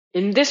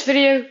In this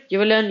video, you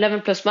will learn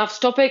 11 plus maths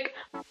topic.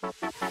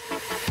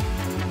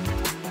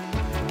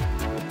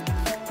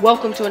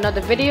 Welcome to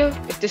another video.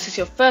 If this is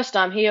your first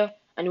time here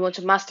and you want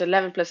to master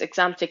 11 plus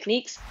exam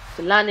techniques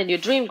to land in your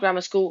dream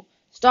grammar school,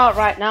 start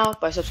right now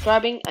by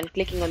subscribing and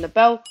clicking on the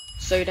bell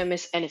so you don't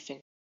miss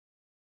anything.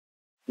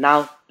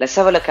 Now, let's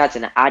have a look at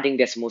an adding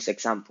decimals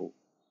example.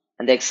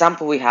 And the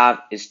example we have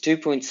is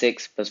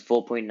 2.6 plus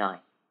 4.9.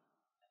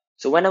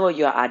 So whenever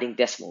you are adding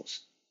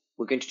decimals,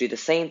 we're going to do the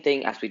same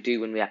thing as we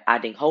do when we are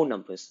adding whole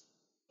numbers.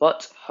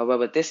 But,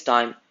 however, this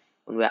time,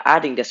 when we are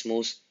adding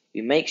decimals, we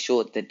make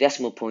sure the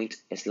decimal point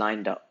is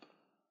lined up.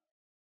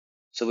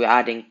 So we're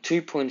adding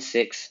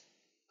 2.6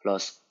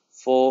 plus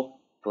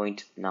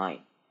 4.9.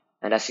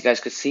 And as you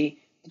guys could see,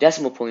 the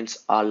decimal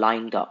points are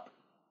lined up.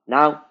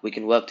 Now we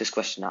can work this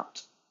question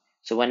out.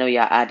 So whenever you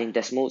are adding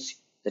decimals,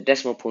 the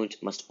decimal point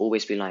must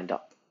always be lined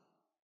up.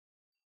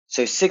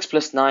 So 6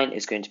 plus 9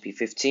 is going to be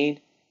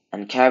 15,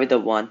 and carry the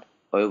 1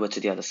 over to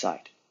the other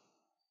side.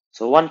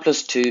 So 1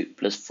 plus 2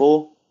 plus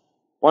 4,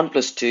 1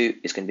 plus 2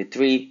 is going to be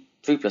 3,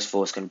 3 plus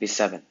 4 is going to be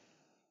 7.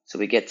 So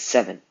we get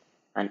 7,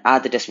 and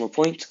add the decimal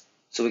point,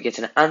 so we get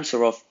an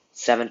answer of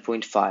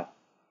 7.5.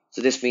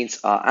 So this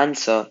means our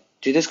answer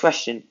to this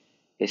question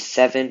is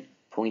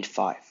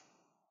 7.5.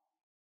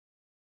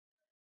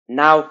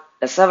 Now,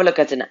 let's have a look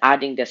at an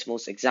adding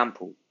decimals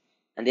example.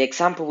 And the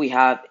example we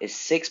have is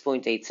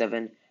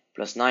 6.87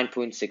 plus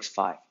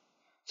 9.65.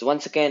 So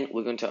once again,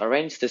 we're going to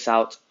arrange this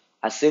out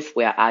as if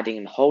we are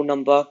adding a whole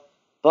number,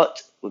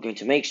 but we're going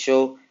to make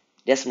sure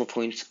decimal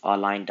points are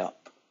lined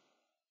up.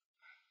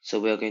 So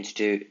we're going to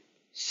do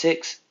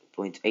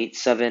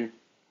 6.87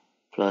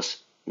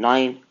 plus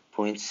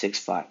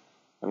 9.65.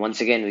 And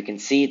once again, we can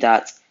see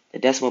that the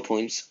decimal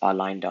points are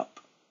lined up.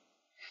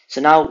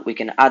 So now we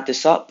can add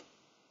this up.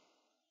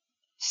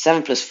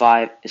 7 plus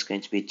 5 is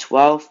going to be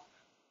 12.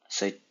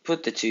 So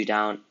put the 2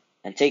 down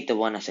and take the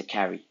 1 as a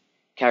carry.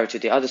 Carry to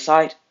the other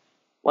side.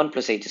 1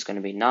 plus 8 is going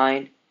to be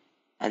 9.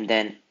 And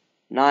then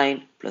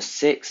 9 plus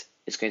 6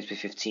 is going to be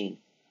 15.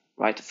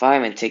 Write the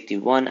 5 and take the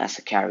 1 as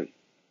a carry.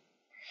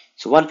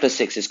 So 1 plus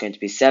 6 is going to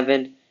be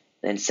 7.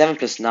 Then 7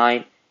 plus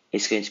 9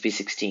 is going to be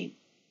 16.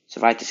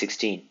 So write the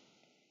 16.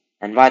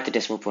 And write the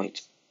decimal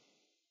point.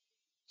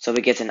 So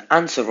we get an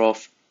answer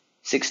of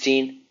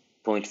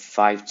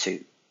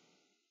 16.52.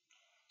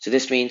 So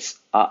this means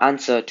our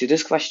answer to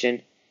this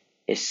question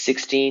is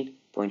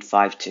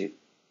 16.52.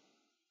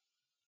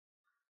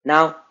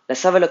 Now,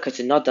 let's have a look at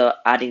another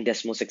adding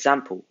decimals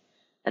example.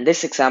 And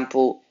this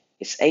example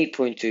is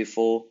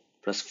 8.24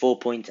 plus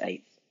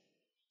 4.8.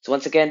 So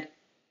once again,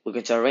 we're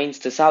going to arrange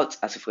this out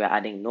as if we are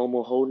adding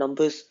normal whole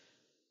numbers,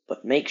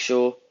 but make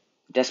sure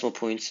decimal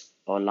points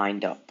are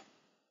lined up.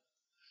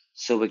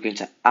 So we're going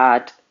to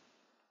add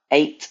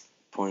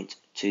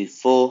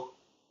 8.24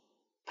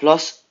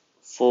 plus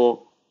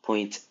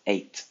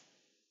 4.8.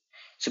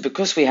 So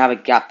because we have a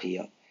gap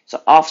here,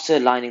 so after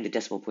lining the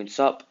decimal points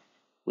up,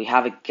 we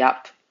have a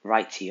gap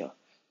right here.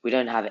 We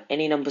don't have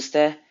any numbers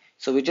there,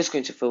 so we're just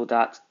going to fill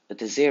that with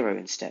a 0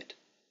 instead.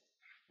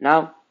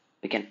 Now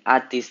we can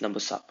add these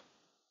numbers up.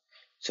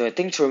 So a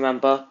thing to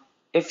remember,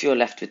 if you're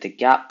left with a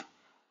gap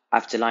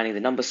after lining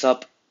the numbers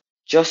up,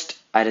 just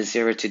add a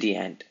 0 to the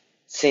end,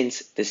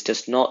 since this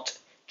does not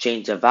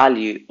change the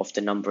value of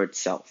the number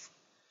itself.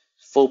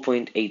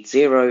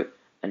 4.80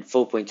 and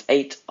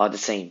 4.8 are the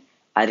same.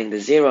 Adding the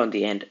 0 on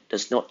the end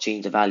does not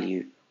change the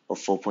value of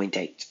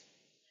 4.8.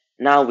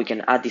 Now we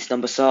can add these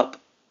numbers up.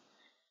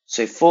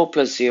 So 4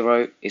 plus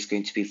 0 is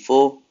going to be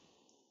 4.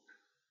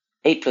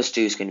 8 plus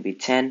 2 is going to be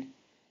 10.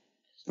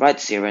 Write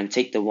 0 and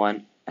take the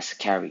 1 as a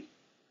carry.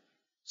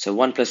 So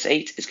 1 plus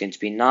 8 is going to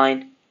be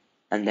 9.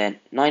 And then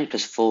 9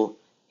 plus 4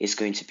 is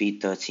going to be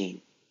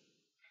 13.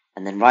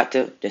 And then write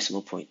the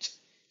decimal point.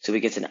 So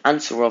we get an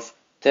answer of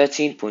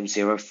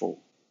 13.04.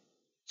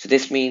 So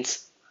this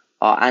means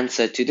our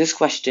answer to this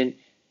question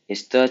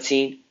is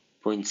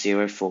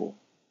 13.04.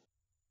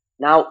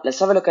 Now let's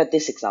have a look at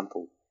this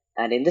example.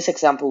 And in this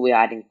example, we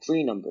are adding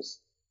 3 numbers.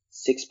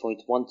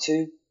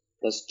 6.12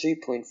 plus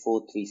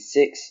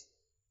 2.436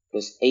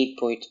 plus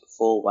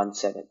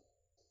 8.417.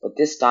 But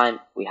this time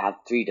we have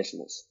 3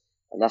 decimals.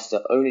 And that's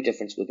the only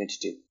difference we're going to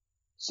do.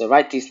 So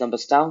write these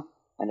numbers down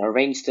and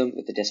arrange them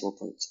with the decimal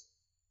point.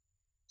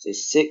 So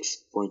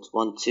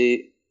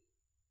 6.12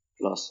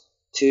 plus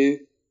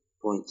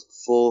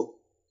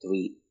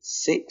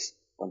 2.436.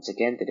 Once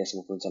again, the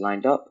decimal points are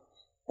lined up.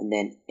 And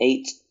then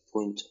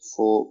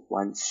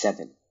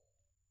 8.417.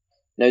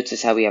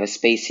 Notice how we have a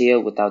space here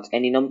without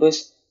any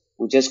numbers.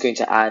 We're just going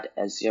to add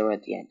a 0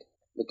 at the end.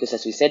 Because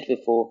as we said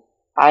before,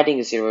 adding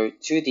a 0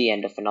 to the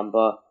end of a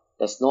number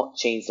does not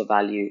change the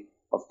value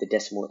of the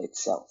decimal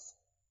itself.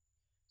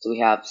 So we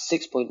have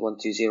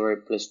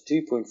 6.120 plus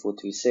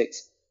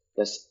 2.436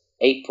 plus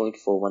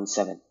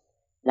 8.417.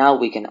 Now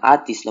we can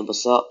add these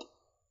numbers up.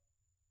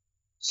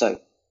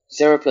 So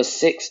 0 plus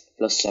 6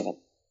 plus 7.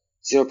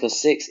 0 plus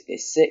 6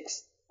 is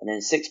 6, and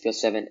then 6 plus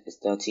 7 is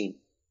 13.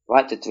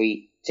 Write the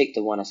 3, take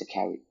the 1 as a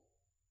carry.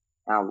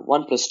 Now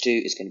 1 plus 2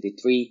 is going to be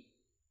 3.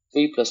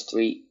 3 plus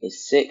 3 is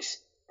 6,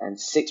 and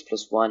 6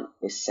 plus 1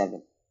 is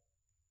 7.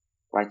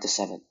 write the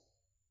 7.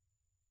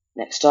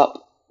 Next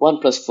up, 1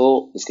 plus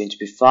 4 is going to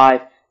be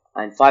 5,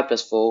 and 5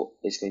 plus 4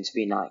 is going to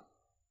be 9.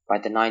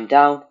 Write the 9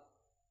 down,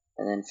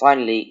 and then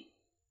finally,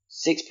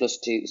 6 plus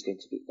 2 is going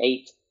to be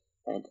 8,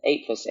 and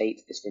 8 plus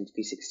 8 is going to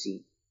be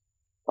 16.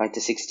 Write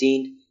the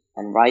 16,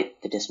 and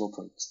write the decimal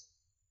point.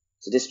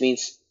 So this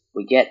means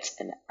we get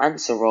an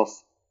answer of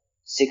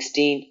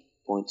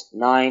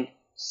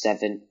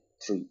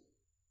 16.973.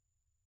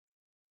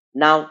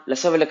 Now,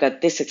 let's have a look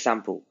at this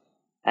example.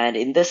 And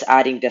in this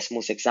adding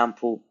decimals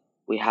example,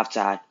 we have to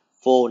add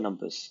 4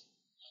 numbers.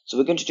 So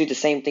we're going to do the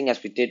same thing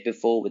as we did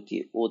before with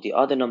all the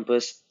other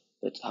numbers,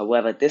 but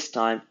however this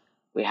time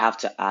we have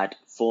to add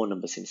 4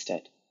 numbers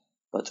instead.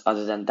 But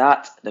other than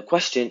that, the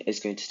question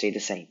is going to stay the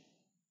same.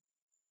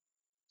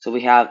 So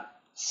we have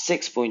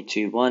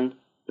 6.21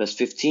 plus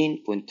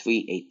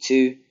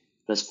 15.382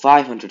 plus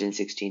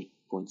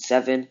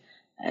 516.7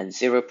 and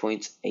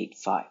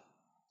 0.85.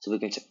 So we're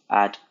going to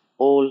add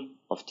all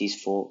of these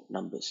 4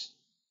 numbers,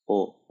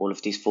 or all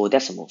of these 4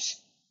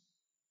 decimals.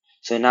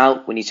 So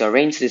now we need to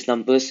arrange these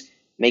numbers,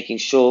 making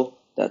sure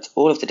that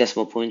all of the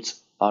decimal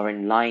points are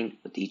in line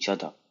with each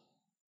other.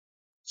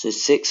 So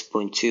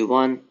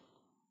 6.21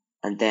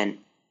 and then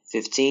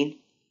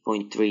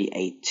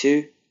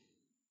 15.382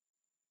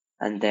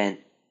 and then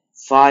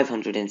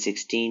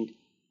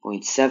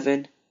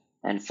 516.7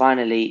 and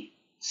finally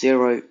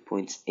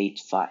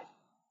 0.85.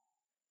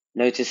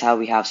 Notice how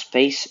we have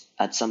space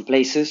at some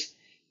places.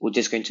 We're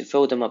just going to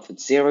fill them up with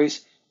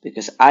zeros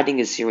because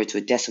adding a 0 to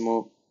a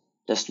decimal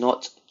does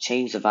not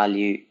change the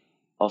value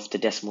of the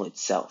decimal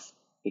itself.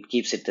 It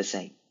keeps it the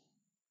same.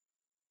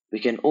 We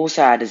can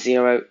also add a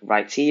 0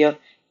 right here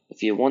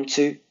if you want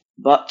to,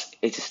 but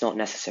it is not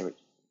necessary.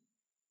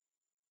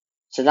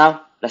 So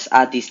now let's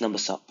add these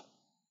numbers up.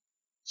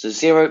 So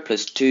 0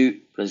 plus 2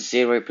 plus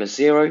 0 plus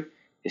 0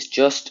 is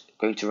just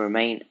going to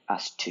remain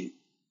as 2.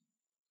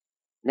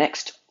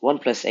 Next, 1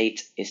 plus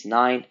 8 is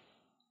 9,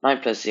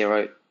 9 plus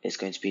 0 is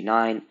going to be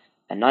 9,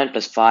 and 9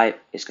 plus 5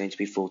 is going to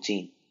be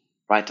 14.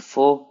 Write the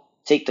 4,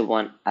 take the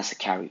 1 as a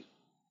carry.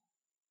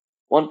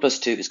 1 plus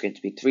 2 is going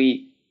to be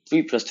 3,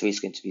 3 plus 3 is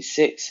going to be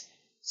 6,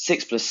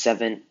 6 plus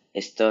 7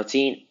 is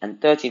 13,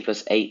 and 13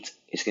 plus 8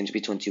 is going to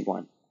be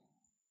 21.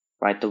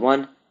 Write the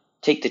 1,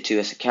 take the 2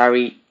 as a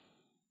carry.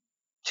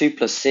 2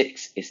 plus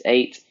 6 is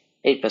 8,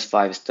 8 plus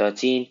 5 is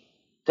 13,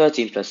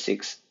 13 plus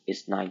 6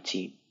 is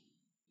 19.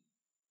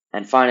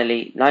 And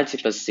finally,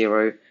 19 plus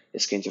 0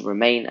 is going to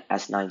remain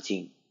as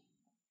 19.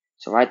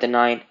 So write the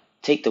 9,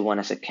 take the 1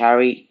 as a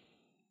carry.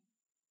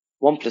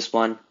 1 plus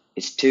 1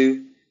 is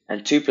 2,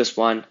 and 2 plus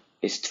 1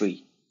 is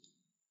 3.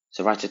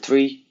 So write a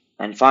 3,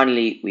 and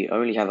finally we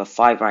only have a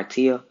 5 right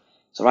here,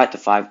 so write the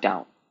 5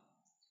 down.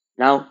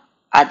 Now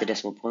add the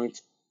decimal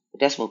point. The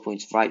decimal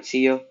point is right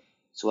here,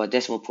 so our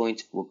decimal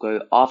point will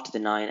go after the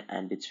 9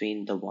 and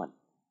between the 1.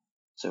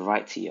 So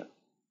right here.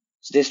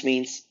 So this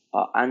means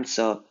our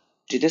answer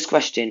to this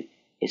question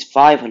is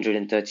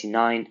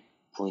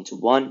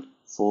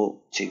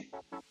 539.142.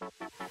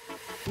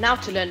 Now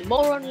to learn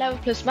more on 11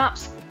 plus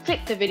maths,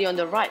 click the video on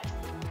the right,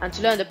 and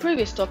to learn the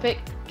previous topic,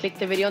 click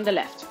the video on the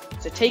left.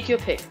 So take your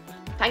pick.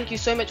 Thank you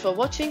so much for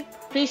watching.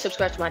 Please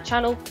subscribe to my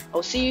channel.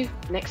 I'll see you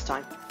next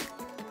time.